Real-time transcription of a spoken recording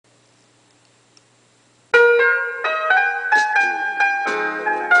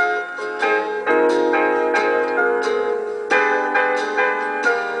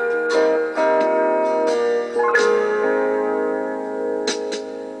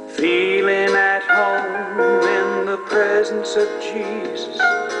feeling at home in the presence of Jesus,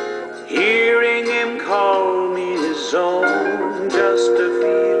 hearing him call me his own, just a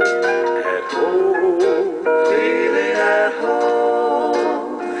feeling at home, feeling at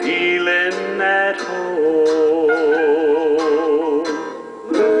home, feeling at home.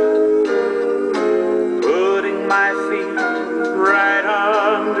 Putting my feet right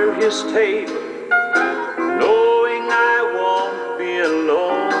under his table, knowing I won't be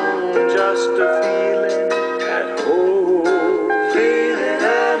alone, just a feeling at home, feeling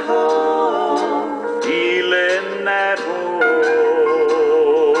at home, feeling at home.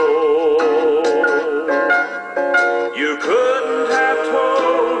 You couldn't have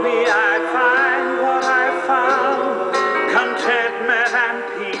told me I'd find what I found, contentment and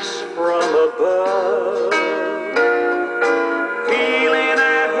peace from above. Feeling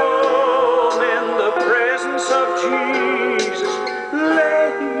at home in the presence of Jesus,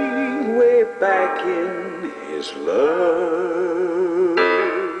 laying way back in his love.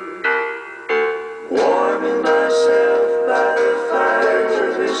 Warming myself by the fires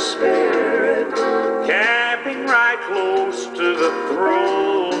of his spirit, camping right close to the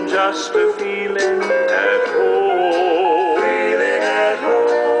throne, just a feeling at home, feeling at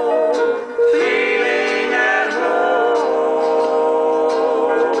home, feeling at home,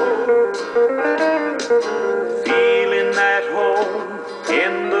 feeling at home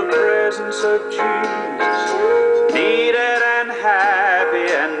in the presence of Jesus, needed and happy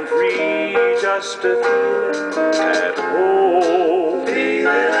and free, just a feeling at home, feeling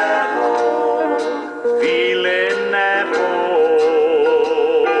at home, feeling at home,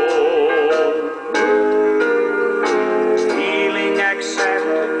 feeling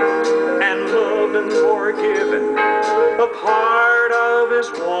accepted and loved and forgiven, a part of his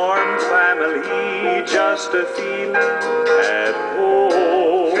warm family, just a feeling at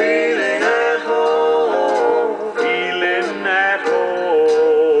home, feeling at home, feeling at home.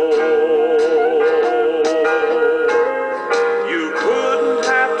 You couldn't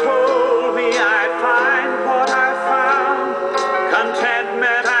have told me I'd find what I found,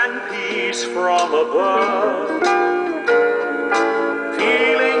 contentment and peace from above.